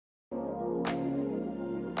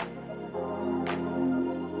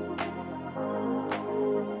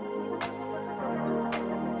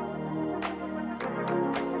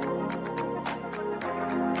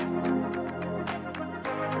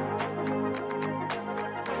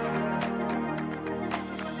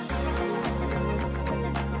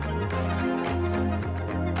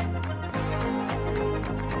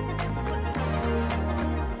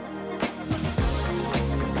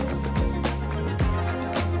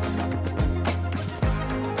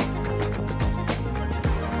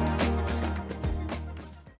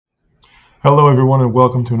Hello everyone and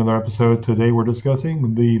welcome to another episode. Today we're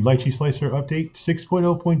discussing the Lychee Slicer update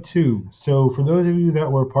 6.0.2. So for those of you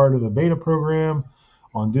that were part of the beta program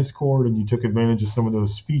on Discord and you took advantage of some of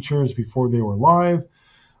those features before they were live,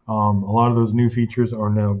 a lot of those new features are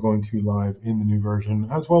now going to be live in the new version,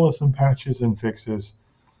 as well as some patches and fixes,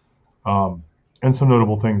 and some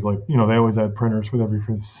notable things like, they always add printers with every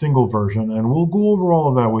single version, and we'll go over all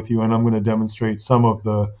of that with you, and I'm going to demonstrate some of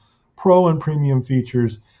the pro and premium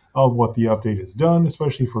features of what the update has done,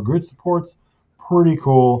 especially for grid supports. Pretty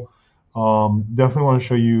cool. Definitely want to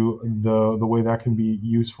show you the way that can be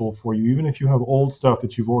useful for you. Even if you have old stuff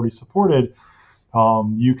that you've already supported,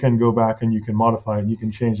 you can go back and you can modify it. You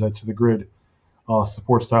can change that to the grid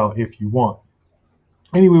support style if you want.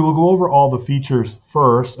 Anyway, we'll go over all the features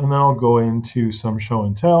first, and then I'll go into some show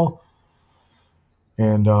and tell,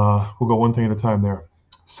 and we'll go one thing at a time there.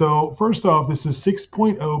 So first off, this is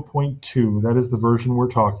 6.0.2. That is the version we're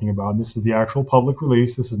talking about. This is the actual public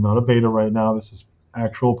release. This is not a beta right now. This is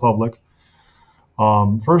actual public.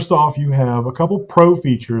 First off, you have a couple pro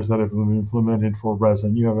features that have been implemented for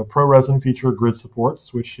Resin. You have a pro Resin feature, grid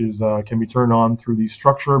supports, which is can be turned on through the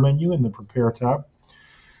structure menu in the prepare tab.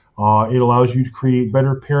 It allows you to create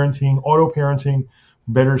better parenting, auto parenting,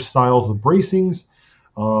 better styles of bracings.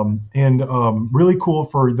 Really cool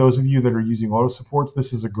for those of you that are using auto supports.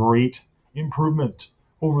 This is a great improvement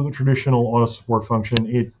over the traditional auto support function.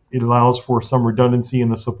 It allows for some redundancy in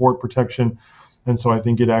the support protection, and so I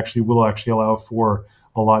think it will actually allow for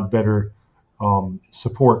a lot better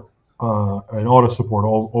support and auto support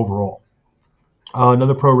overall.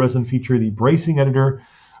 Another pro Resin feature, the bracing editor,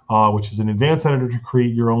 which is an advanced editor to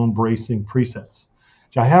create your own bracing presets,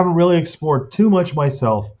 which I haven't really explored too much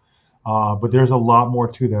myself. But there's a lot more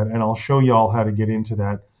to that, and I'll show you all how to get into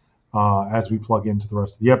that as we plug into the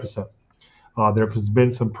rest of the episode. There has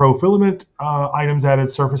been some pro filament items added,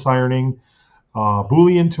 surface ironing,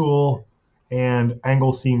 Boolean tool, and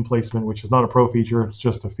angle seam placement, which is not a pro feature. It's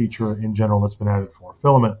just a feature in general that's been added for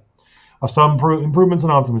filament. Some improvements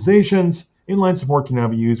and optimizations. Inline support can now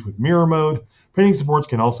be used with mirror mode. Painting supports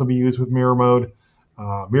can also be used with mirror mode.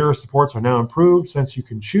 Mirror supports are now improved since you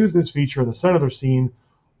can choose this feature in the center of the scene,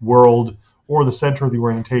 world, or the center of the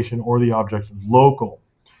orientation, or the object local.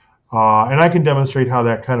 And I can demonstrate how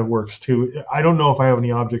that kind of works too. I don't know if I have any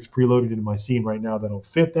objects preloaded into my scene right now that'll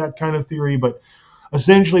fit that kind of theory, but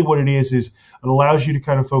essentially what it is it allows you to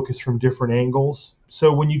kind of focus from different angles.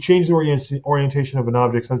 So when you change the orientation of an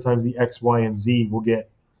object, sometimes the X, Y, and Z will get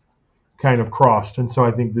kind of crossed. And so I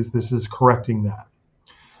think this is correcting that.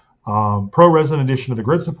 Pro Resin addition of the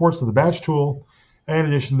grid supports to the batch tool, and in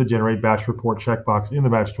addition to the generate batch report checkbox in the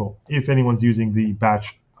batch tool, if anyone's using the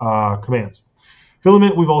batch commands.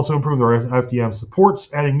 Filament, we've also improved our FDM supports,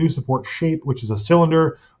 adding new support shape, which is a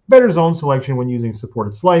cylinder, better zone selection when using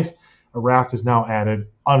supported slice. A raft is now added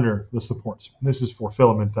under the supports. This is for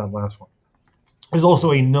filament, that last one. There's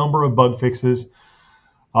also a number of bug fixes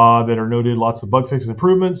that are noted, lots of bug fix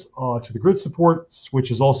improvements to the grid supports,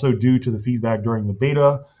 which is also due to the feedback during the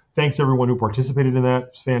beta. Thanks everyone who participated in that.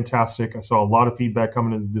 It's fantastic. I saw a lot of feedback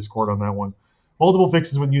coming into the Discord on that one. Multiple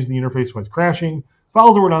fixes when using the interface when it's crashing.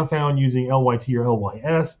 Files that were not found using LYT or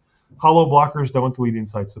LYS. Hollow blockers don't delete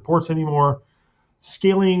inside supports anymore.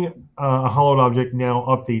 Scaling a hollowed object now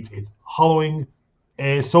updates its hollowing,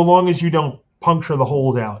 so long as you don't puncture the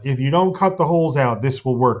holes out. If you don't cut the holes out, this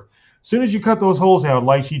will work. As soon as you cut those holes out,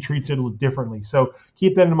 Lychee treats it differently. So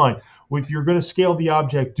keep that in mind. If you're going to scale the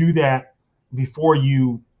object, do that before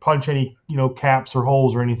you punch any caps or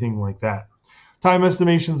holes or anything like that. Time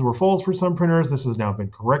estimations were false for some printers. This has now been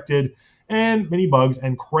corrected, and many bugs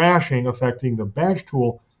and crashing affecting the batch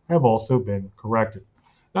tool have also been corrected.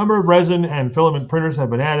 Number of resin and filament printers have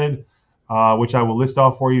been added, which I will list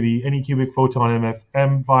off for you. The Anycubic Photon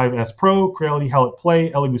M5S Pro, Creality Hallett Play,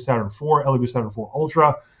 Elegoo Saturn 4, Elegoo Saturn 4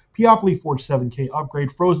 Ultra, Peopoly Forge 7K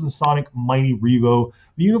upgrade, Frozen Sonic Mighty Revo,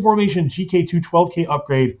 the Uniformation GK2 12K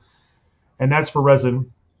upgrade, and that's for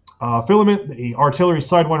resin. Filament, the Artillery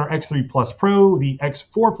Sidewinder X3 Plus Pro, the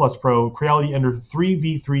X4 Plus Pro, Creality Ender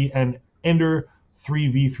 3V3 and Ender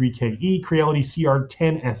 3V3KE, Creality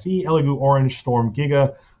CR10 SE, Elegoo Orange Storm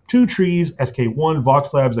Giga, Two Trees, SK1,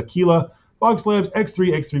 Vox Labs Aquila, Vox Labs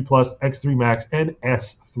X3, X3 Plus, X3 Max, and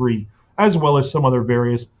S3, as well as some other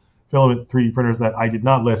various filament 3D printers that I did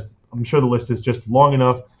not list. I'm sure the list is just long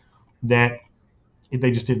enough that they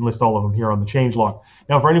just didn't list all of them here on the changelog.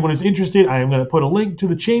 Now, for anyone who's interested, I am going to put a link to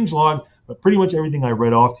the changelog, but pretty much everything I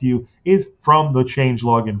read off to you is from the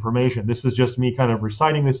changelog information. This is just me kind of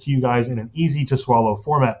reciting this to you guys in an easy-to-swallow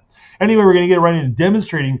format. Anyway, we're going to get right into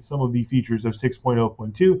demonstrating some of the features of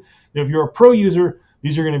 6.0.2. Now, if you're a pro user,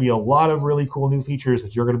 These are going to be a lot of really cool new features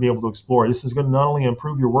that you're going to be able to explore. This is going to not only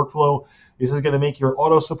improve your workflow, this is going to make your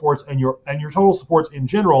auto supports and your total supports in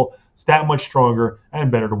general that much stronger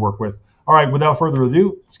and better to work with. All right, without further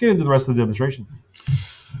ado, let's get into the rest of the demonstration.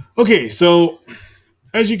 Okay, so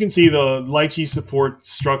as you can see, the Lychee support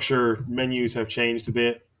structure menus have changed a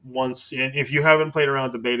bit. And if you haven't played around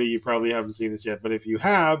with the beta, you probably haven't seen this yet. But if you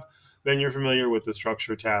have, then you're familiar with the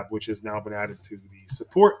structure tab, which has now been added to the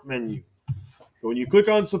support menu. So when you click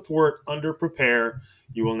on support under prepare,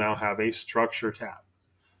 you will now have a structure tab.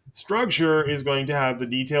 Structure is going to have the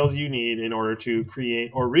details you need in order to create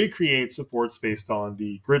or recreate supports based on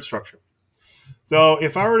the grid structure. So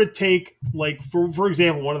if I were to take, like, for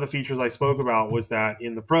example, one of the features I spoke about was that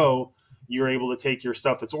in the Pro, you're able to take your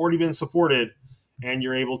stuff that's already been supported and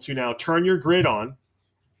you're able to now turn your grid on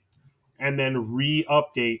and then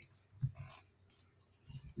re-update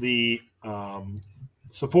the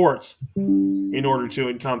supports in order to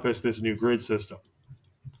encompass this new grid system.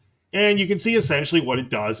 And you can see essentially what it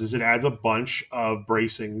does is it adds a bunch of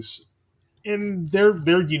bracings, and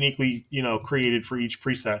they're uniquely, created for each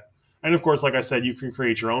preset. And of course, like I said, you can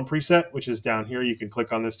create your own preset, which is down here. You can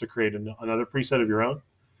click on this to create another preset of your own.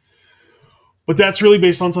 But that's really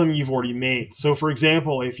based on something you've already made. So for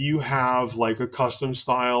example, if you have like a custom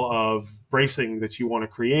style of bracing that you want to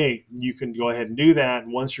create, you can go ahead and do that.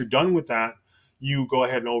 And once you're done with that, you go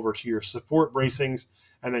ahead and over to your support bracings,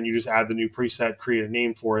 and then you just add the new preset, create a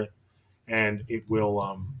name for it, and it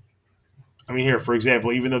will, here, for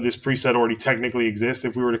example, even though this preset already technically exists,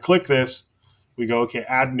 if we were to click this, we go, okay,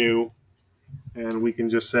 add new, and we can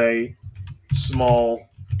just say small,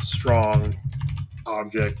 strong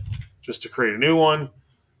object just to create a new one.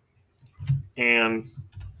 And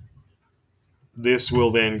this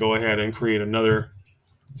will then go ahead and create another.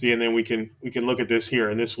 See, and then we can look at this here,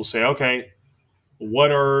 and this will say, okay,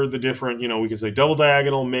 what are the different, we can say double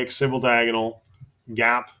diagonal, mix, single diagonal,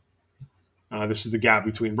 gap. This is the gap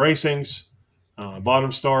between bracings,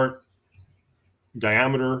 bottom start,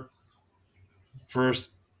 diameter, first,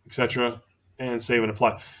 etc., and save and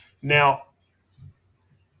apply. Now,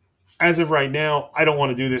 as of right now, I don't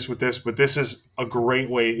want to do this with this, but this is a great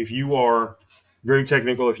way if you are very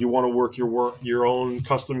technical, if you want to work your own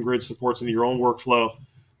custom grid supports into your own workflow,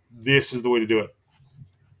 this is the way to do it.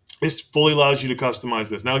 This fully allows you to customize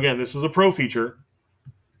this. Now, again, this is a pro feature.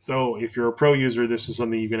 So if you're a pro user, this is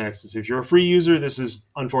something you can access. If you're a free user, this is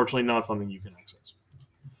unfortunately not something you can access.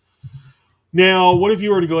 Now, what if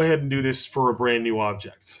you were to go ahead and do this for a brand new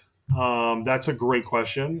object? That's a great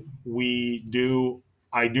question.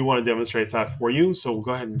 I do want to demonstrate that for you. So we'll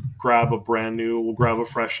go ahead and grab we'll grab a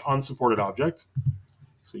fresh unsupported object.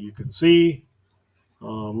 So you can see,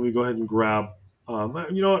 let me go ahead and grab,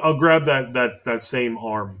 you know what, I'll grab that same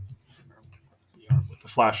arm, the arm with the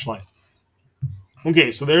flashlight.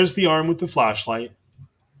 Okay, so there's the arm with the flashlight,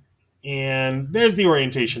 and there's the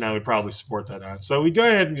orientation I would probably support that at. So we go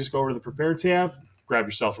ahead and just go over to the Prepare tab, grab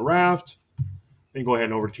yourself a raft, then go ahead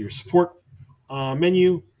and over to your Support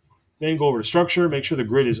menu, then go over to Structure, make sure the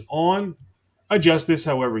grid is on, adjust this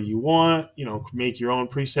however you want, make your own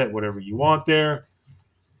preset, whatever you want there,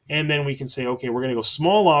 and then we can say, okay, we're going to go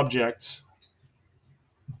Small Object,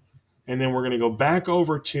 and then we're going to go back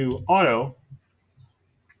over to Auto,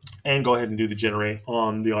 and go ahead and do the generate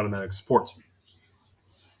on the automatic supports.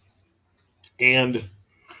 And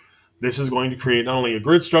this is going to create not only a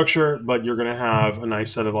grid structure, but you're going to have a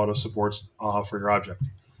nice set of auto supports for your object.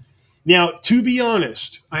 Now, to be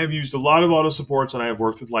honest, I have used a lot of auto supports, and I have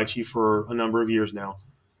worked with Lychee for a number of years now.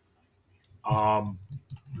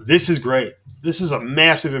 This is great. This is a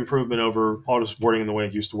massive improvement over auto supporting in the way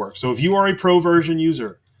it used to work. So if you are a pro version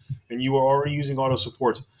user and you are already using auto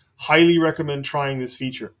supports, highly recommend trying this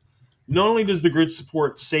feature. Not only does the grid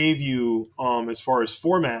support save you as far as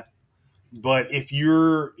format, but if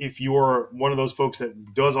you're one of those folks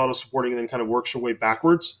that does auto supporting and then kind of works your way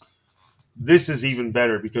backwards, this is even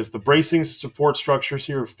better because the bracing support structures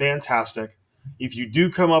here are fantastic. If you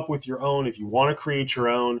do come up with your own, if you want to create your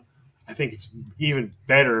own, I think it's even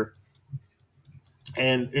better,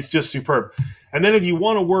 and it's just superb. And then if you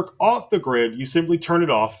want to work off the grid, you simply turn it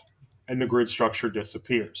off and the grid structure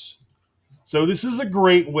disappears. So this is a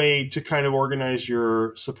great way to kind of organize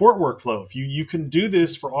your support workflow. If you can do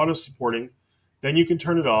this for auto supporting, then you can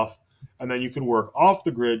turn it off, and then you can work off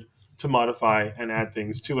the grid to modify and add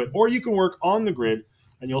things to it. Or you can work on the grid,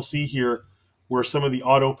 and you'll see here where some of the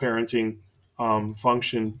auto parenting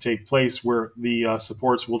function take place, where the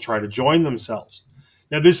supports will try to join themselves.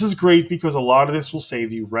 Now this is great because a lot of this will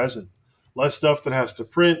save you resin. Less stuff that has to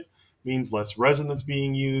print means less resin that's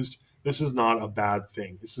being used. This is not a bad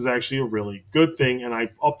thing. This is actually a really good thing, and I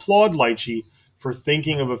applaud Lychee for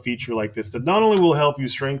thinking of a feature like this that not only will help you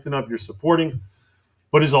strengthen up your supporting,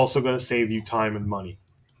 but is also going to save you time and money.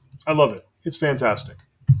 I love it. It's fantastic.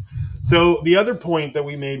 So the other point that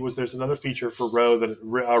we made was there's another feature for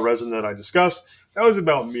Resin that I discussed. That was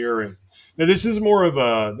about mirroring. Now this is more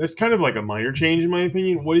of it's kind of like a minor change in my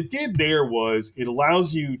opinion. What it did there was it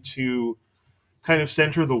allows you to kind of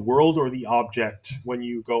center the world or the object when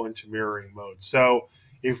you go into mirroring mode. So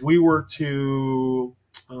if we were to,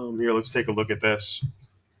 here, let's take a look at this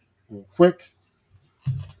real quick.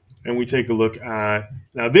 And we take a look at,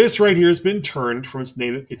 now this right here has been turned from its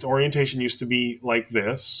native, its orientation used to be like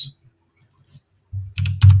this.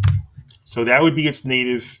 So that would be its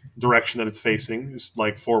native direction that it's facing, is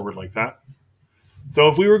like forward like that. So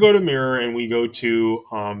if we were to go to mirror and we go to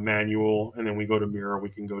manual and then we go to mirror, we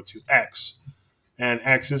can go to X. And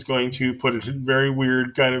X is going to put it in a very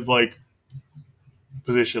weird kind of like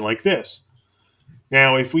position like this.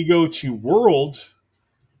 Now, if we go to world,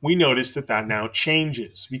 we notice that that now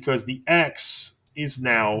changes because the X is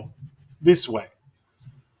now this way.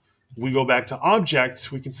 If we go back to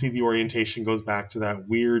object, we can see the orientation goes back to that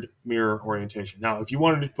weird mirror orientation. Now, if you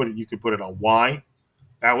wanted to put it, you could put it on Y.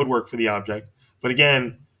 That would work for the object. But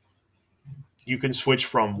again, you can switch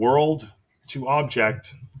from world to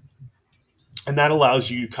object, and that allows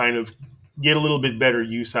you to kind of get a little bit better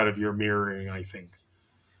use out of your mirroring, I think.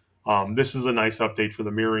 This is a nice update for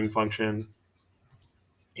the mirroring function.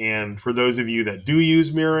 And for those of you that do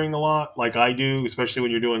use mirroring a lot, like I do, especially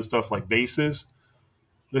when you're doing stuff like bases,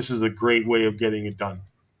 this is a great way of getting it done.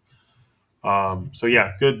 So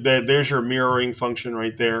yeah, good. There's your mirroring function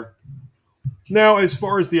right there. Now, as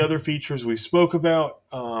far as the other features we spoke about,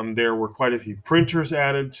 there were quite a few printers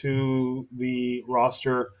added to the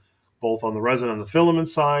roster, both on the resin and the filament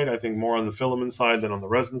side. I think more on the filament side than on the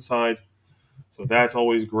resin side. So that's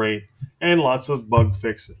always great. And lots of bug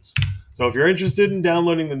fixes. So if you're interested in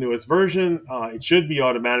downloading the newest version, it should be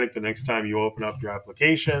automatic the next time you open up your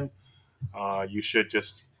application. You should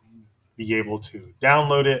just be able to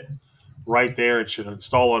download it right there. It should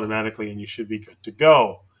install automatically and you should be good to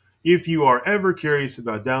go. If you are ever curious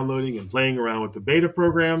about downloading and playing around with the beta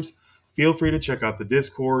programs, feel free to check out the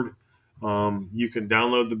Discord. You can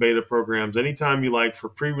download the beta programs anytime you like for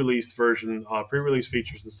pre-released version, pre-release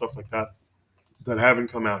features and stuff like that haven't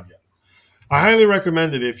come out yet. I highly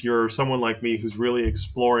recommend it if you're someone like me who's really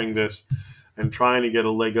exploring this and trying to get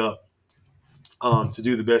a leg up to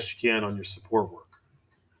do the best you can on your support work.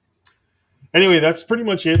 Anyway, that's pretty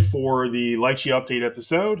much it for the Lychee update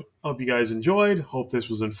episode. Hope you guys enjoyed. Hope this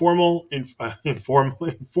was informative.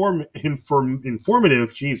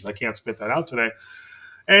 Jeez, I can't spit that out today.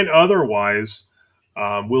 And otherwise,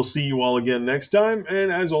 we'll see you all again next time.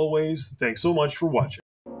 And as always, thanks so much for watching.